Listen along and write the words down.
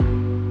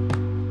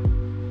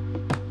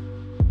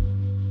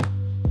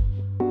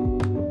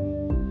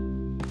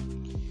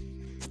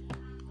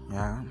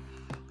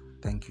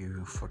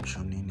you for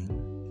tuning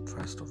in.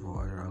 First of all,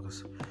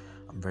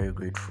 I'm very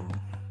grateful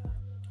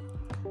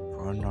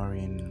for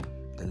honoring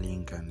the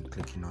link and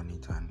clicking on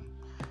it and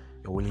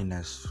your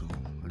willingness to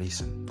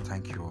listen.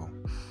 Thank you all.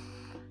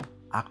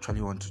 I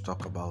actually want to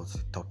talk about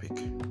the topic.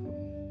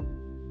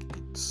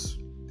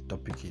 The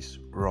topic is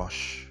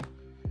rush.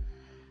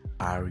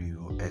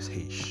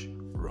 RUSH.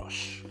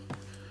 Rush.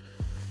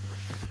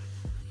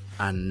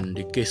 And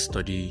the case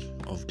study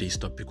of this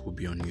topic will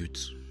be on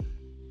youth.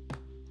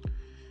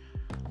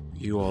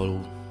 We all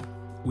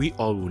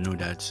will know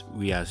that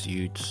we as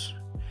youths,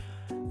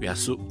 we are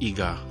so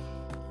eager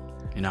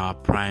in our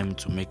prime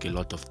to make a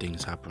lot of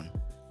things happen,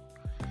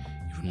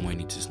 even when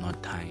it is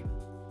not time.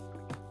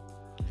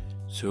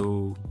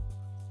 So,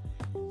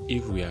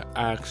 if we are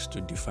asked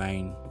to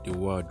define the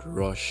word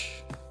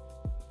rush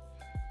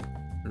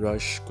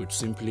could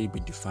simply be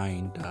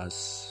defined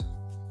as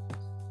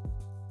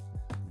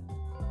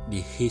the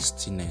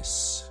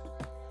hastiness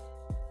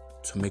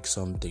to make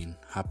something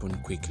happen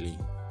quickly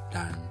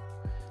than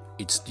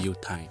its due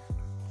time.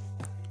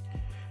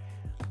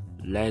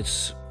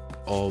 Let's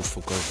all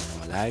focus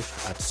on our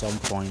life. At some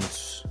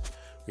point,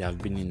 we have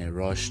been in a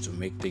rush to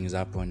make things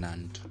happen,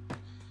 and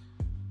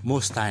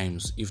most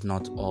times, if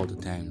not all the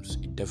times,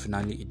 it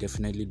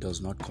definitely does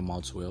not come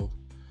out well.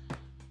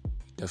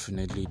 It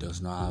definitely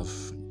does not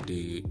have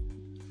the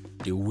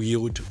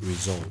willed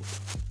result.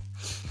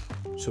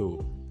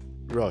 So,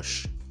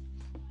 rush.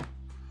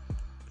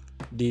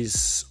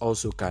 This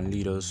also can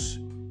lead us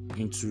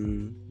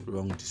into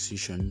wrong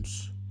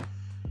decisions,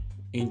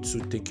 into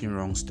taking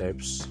wrong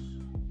steps,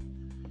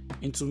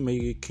 into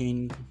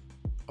making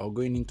or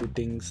going into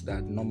things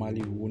that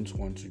normally we wouldn't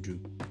want to do.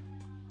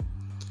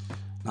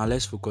 Now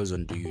let's focus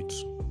on the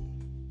youth.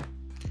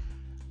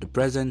 The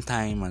present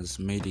time has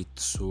made it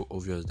so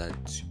obvious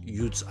that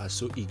youths are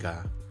so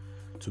eager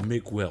to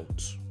make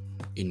wealth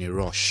in a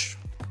rush.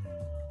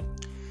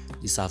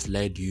 This have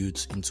led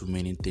youths into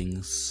many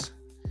things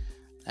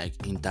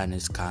like internet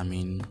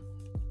scamming,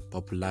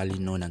 popularly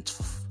known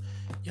as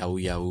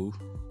Yahoo,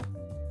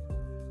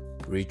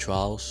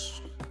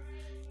 rituals,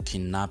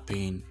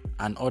 kidnapping,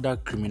 and other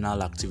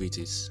criminal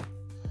activities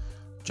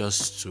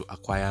just to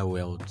acquire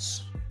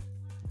wealth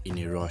in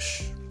a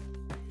rush.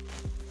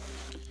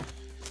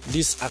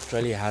 This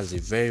actually has a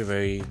very,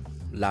 very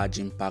large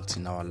impact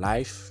in our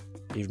life,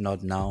 if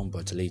not now,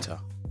 but later.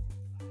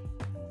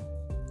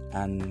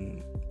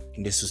 And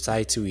in the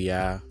society we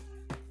are,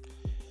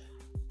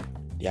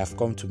 they have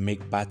come to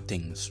make bad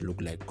things look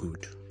like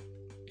good.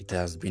 It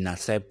has been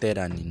accepted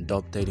and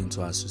adopted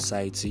into our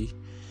society,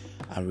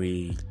 and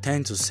we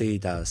tend to say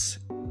it as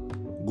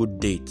good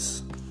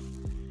dates.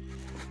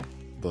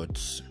 But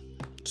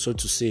so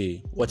to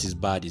say, what is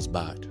bad is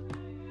bad.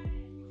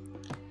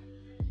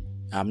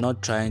 I'm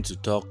not trying to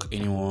talk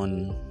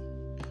anyone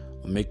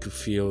or make you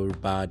feel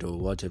bad or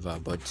whatever,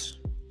 but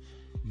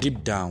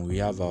deep down we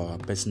have our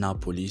personal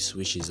police,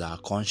 which is our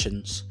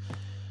conscience,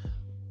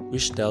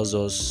 which tells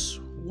us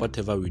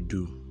whatever we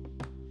do,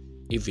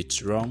 if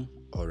it's wrong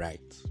or right.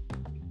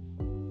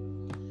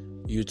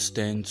 Youths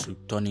tend to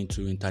turn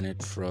into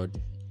internet fraud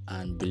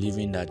and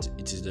believing that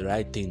it is the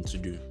right thing to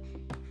do.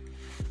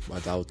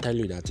 But I'll tell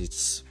you that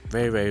it's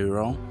very, very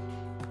wrong.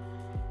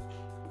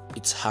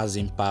 It has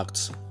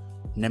impact.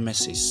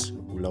 Nemesis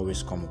will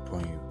always come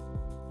upon you.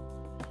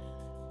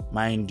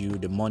 Mind you,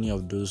 the money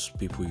of those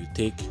people you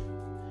take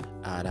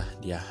are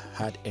their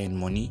hard-earned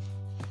money.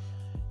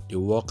 They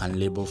work and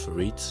labor for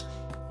it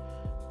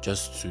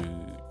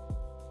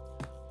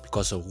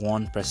because of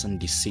one person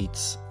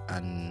deceit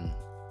and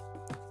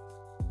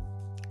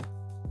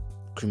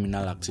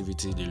criminal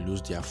activity. They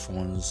lose their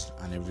phones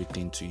and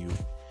everything to you,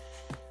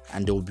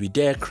 and they will be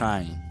there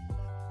crying.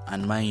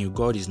 And mind you,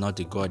 God is not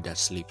a God that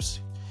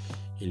sleeps.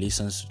 He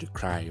listens to the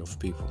cry of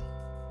people.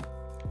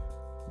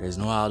 There's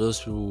no how those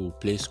people will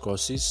place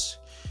crosses.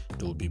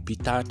 They will be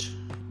bittered,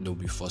 they will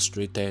be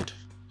frustrated,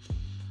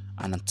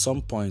 and at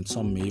some point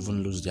some may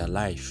even lose their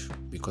life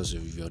because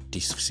of your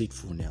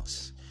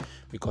deceitfulness,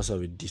 because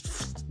of the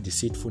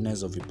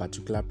deceitfulness of a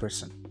particular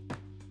person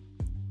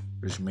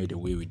which made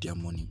away with their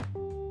money.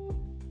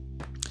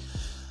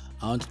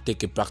 I want to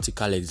take a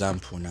practical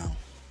example now.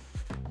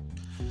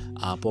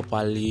 Our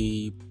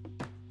popularly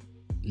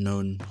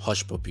known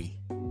Hush Puppy.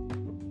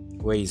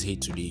 Where is he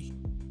today?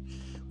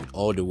 With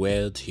all the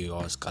wealth he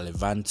was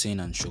gallivanting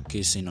and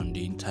showcasing on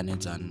the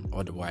internet and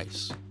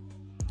otherwise.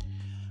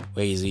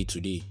 Where is he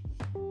today?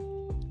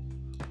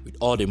 With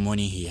all the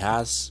money he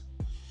has,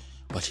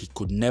 but he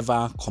could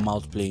never come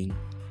out playing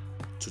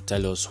to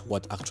tell us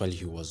what actually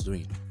he was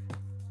doing.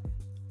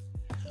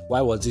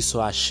 Why was he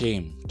so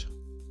ashamed?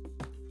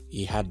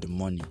 He had the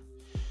money.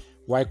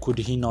 Why could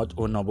he not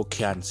own a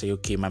bouquet and say,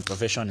 okay, my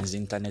profession is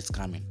internet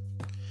scamming?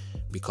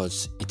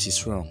 Because it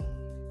is wrong.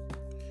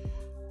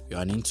 You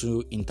are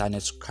into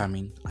internet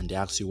scamming and they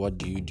ask you, what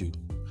do?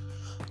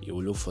 You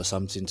will look for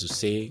something to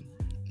say.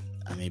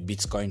 I'm a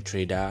Bitcoin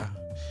trader,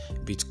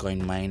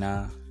 Bitcoin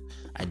miner,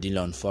 I deal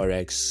on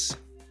Forex.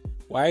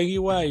 Why are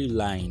you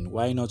lying?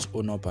 Why not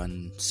own up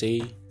and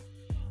say,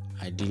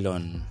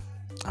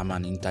 I'm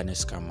an internet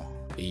scammer?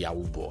 a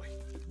Yahoo boy,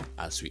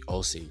 as we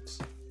all say it.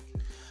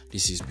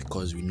 This is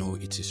because we know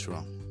it is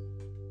wrong.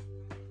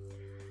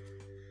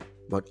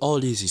 But all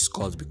this is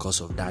caused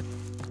because of that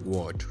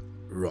word,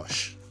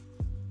 rush.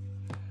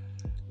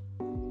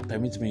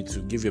 Permit me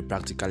to give you a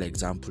practical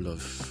example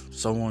of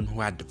someone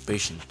who had the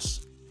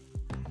patience.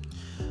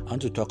 I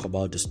want to talk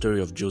about the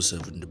story of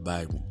Joseph in the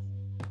Bible.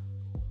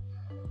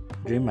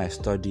 During my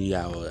study,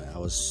 I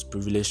was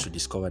privileged to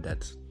discover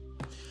that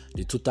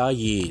the total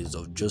years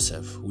of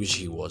Joseph, which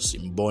he was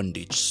in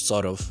bondage,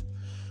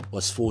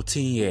 was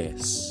 14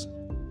 years.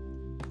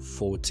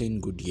 14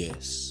 good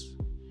years.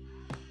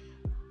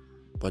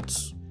 But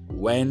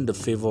when the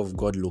favor of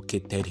God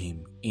located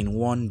him in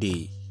one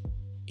day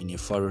in a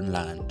foreign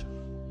land,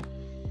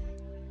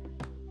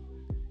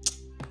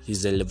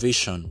 his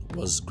elevation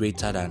was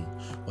greater than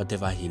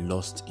whatever he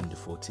lost in the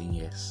 14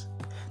 years.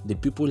 The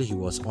people he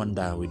was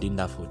under within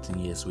that 14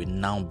 years were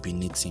now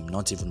beneath him,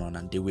 not even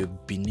under, they were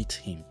beneath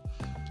him.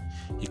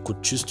 He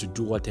could choose to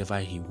do whatever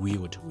he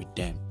willed with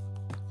them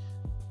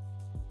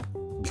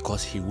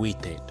because he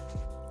waited.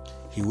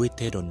 He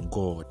waited on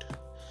God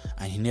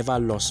and he never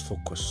lost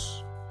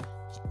focus.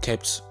 He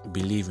kept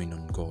believing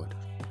on God.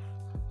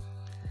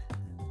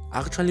 I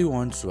actually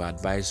want to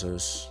advise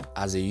us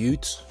as a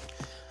youth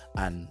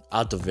and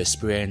out of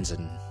experience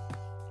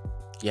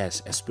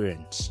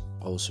experience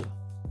also.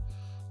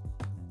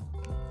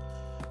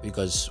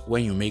 Because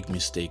when you make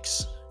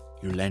mistakes,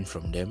 you learn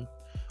from them.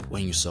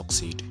 When you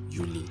succeed,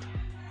 you lead.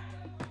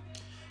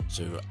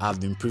 So I've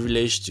been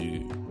privileged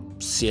to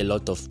see a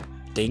lot of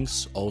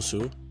things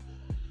also.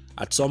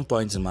 At some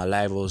point in my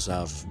life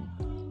also I've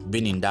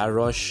been in that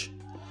rush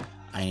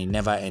and it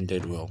never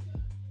ended well.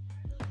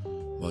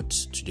 But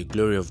to the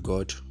glory of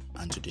God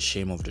and to the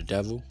shame of the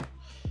devil,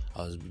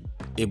 I was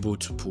able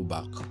to pull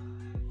back.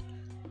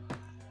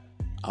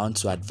 I want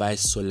to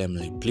advise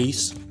solemnly,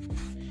 please,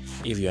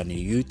 if you're a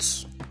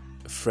youth,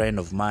 a friend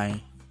of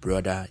mine,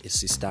 brother, a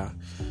sister,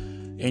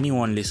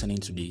 anyone listening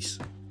to this,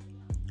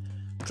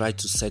 try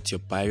to set your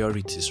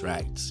priorities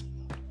right.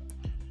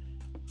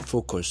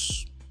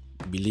 Focus,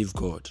 believe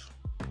God.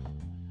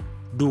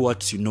 Do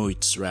what you know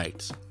it's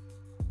right,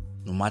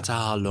 no matter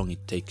how long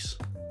it takes.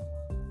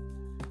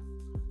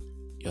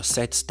 Your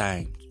set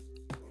time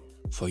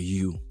for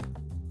you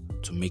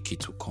to make it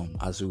to come.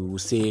 As we will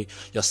say,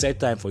 your set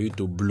time for you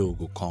to blow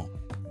go come.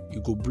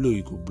 You go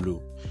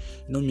blow.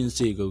 No means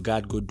say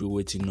God go do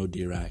what you know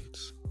the right.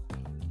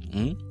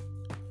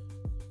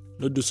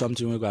 No do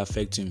something will go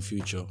affect you in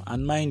future.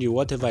 And mind you,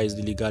 whatever is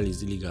illegal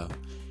is illegal.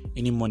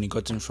 Any money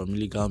gotten from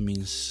illegal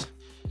means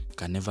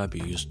can never be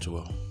used to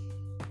well.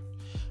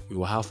 You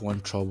will have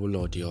one trouble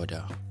or the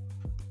other.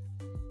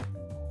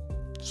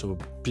 So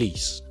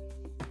please,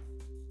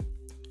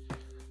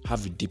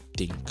 have a deep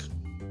think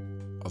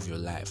of your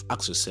life.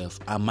 Ask yourself,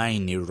 am I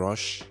in a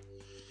rush?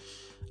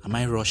 Am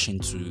I rushing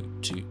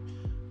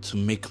to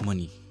make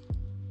money?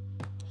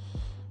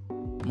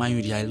 Mind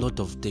you, there are a lot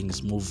of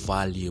things more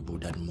valuable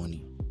than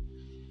money.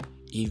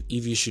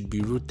 If you should be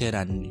rooted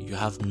and you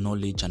have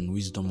knowledge and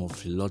wisdom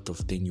of a lot of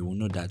things, you will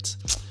know that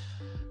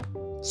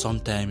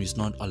sometimes it's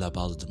not all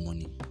about the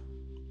money.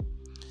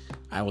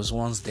 I was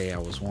once there,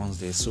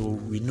 so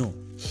we know.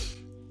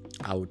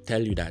 I will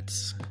tell you that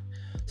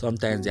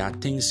sometimes there are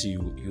things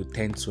you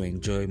tend to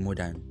enjoy more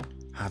than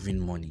having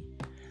money.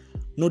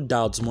 No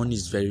doubt money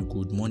is very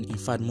good. In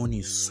fact, money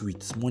is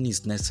sweet. Money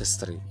is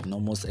necessary in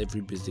almost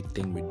every basic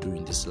thing we do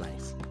in this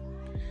life.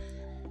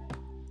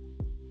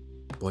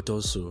 But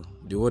also,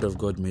 the word of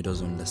God made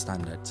us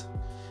understand that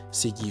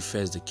seek ye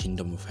first the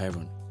kingdom of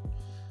heaven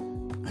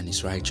and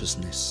his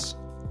righteousness,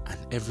 and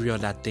every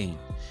other thing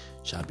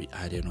shall be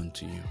added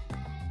unto you.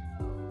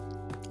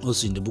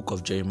 Also in the book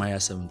of Jeremiah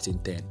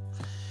 17:10,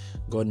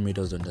 God made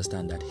us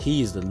understand that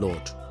he is the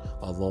Lord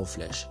of all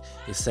flesh.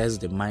 He sets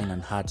the mind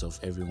and heart of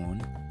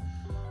everyone,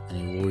 and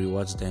he will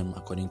reward them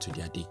according to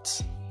their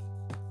deeds.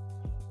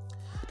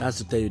 That's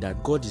to tell you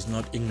that God is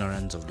not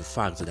ignorant of the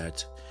fact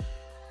that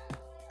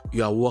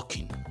you are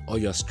working or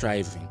you are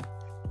striving.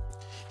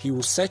 He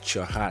will set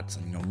your heart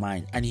and your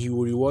mind, and he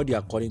will reward you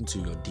according to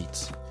your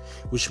deeds.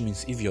 Which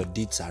means if your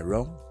deeds are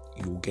wrong,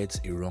 you will get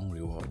a wrong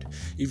reward.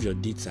 If your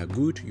deeds are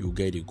good, you will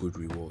get a good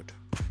reward.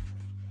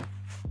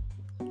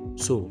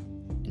 So,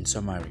 in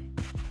summary,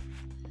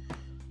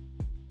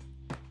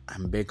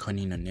 I'm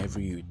beckoning on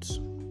every youth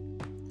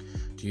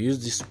to use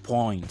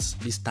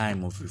this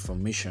time of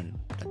reformation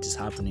that is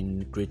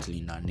happening greatly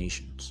in our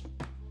nations.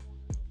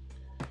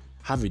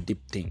 Have a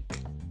deep think.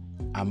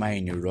 Am I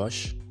in a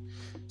rush?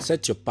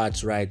 Set your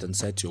paths right and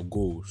set your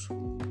goals.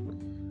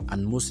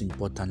 And most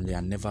importantly,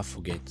 and never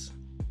forget,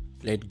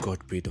 let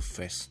God be the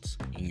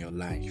first in your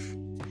life,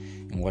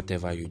 in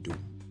whatever you do.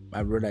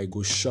 My brother, it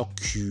go shock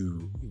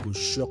you. It go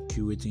shock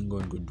you what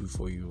God go do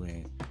for you.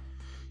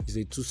 It's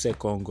a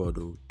 2-second God.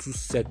 2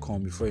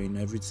 seconds before you know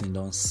everything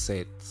done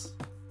set.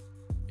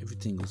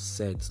 Everything go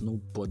set.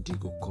 Nobody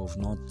go cough.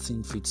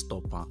 Nothing fit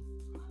stop her.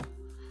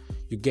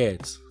 You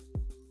get?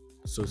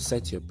 So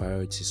set your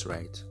priorities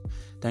right.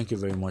 Thank you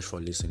very much for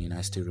listening.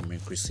 I still remain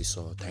Christy,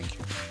 so thank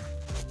you.